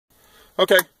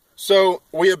Okay, so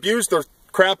we abused the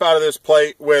crap out of this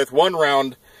plate with one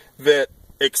round that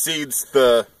exceeds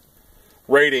the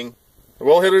rating.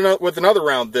 We'll hit it with another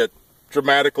round that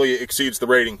dramatically exceeds the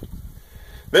rating.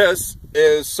 This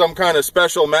is some kind of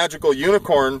special magical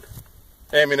unicorn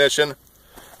ammunition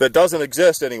that doesn't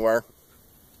exist anywhere.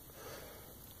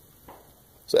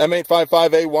 So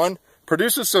M855A1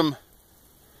 produces some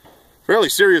fairly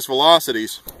serious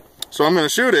velocities. So I'm going to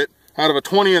shoot it out of a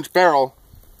 20-inch barrel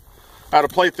at a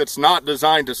plate that's not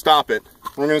designed to stop it.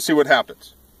 We're going to see what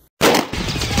happens.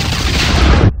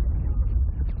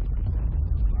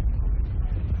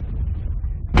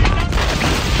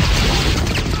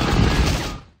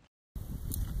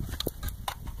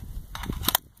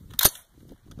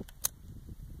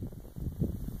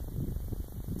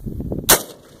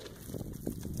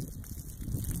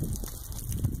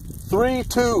 Three,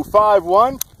 two, 5,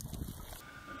 1.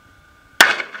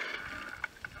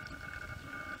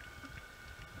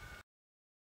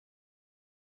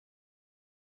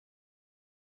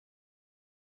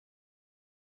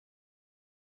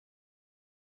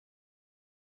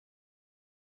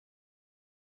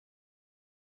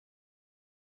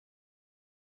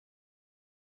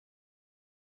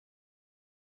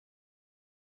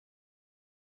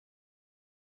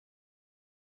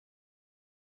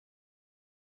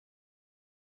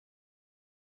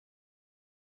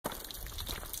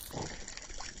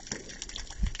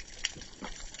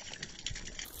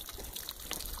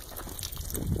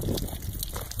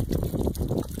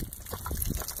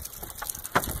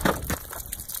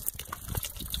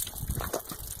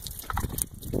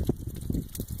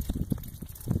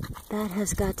 That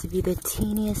has got to be the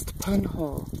teeniest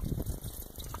pinhole.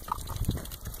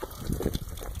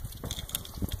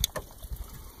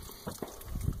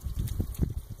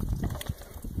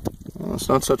 Well, it's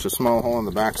not such a small hole on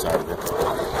the back side of it.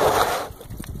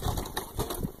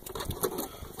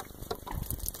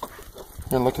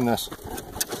 Here, look at this.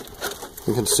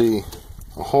 You can see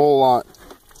a whole lot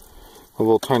of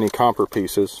little tiny copper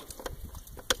pieces.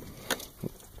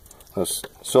 Those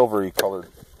silvery colored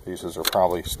pieces are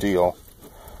probably steel.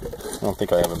 I don't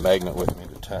think I have a magnet with me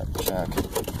to check.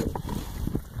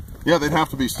 Yeah, they'd have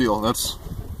to be steel.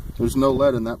 There's no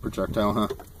lead in that projectile, huh?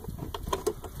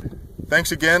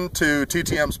 Thanks again to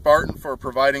TTM Spartan for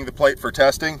providing the plate for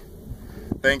testing.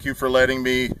 Thank you for letting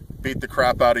me beat the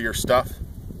crap out of your stuff.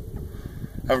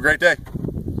 Have a great day.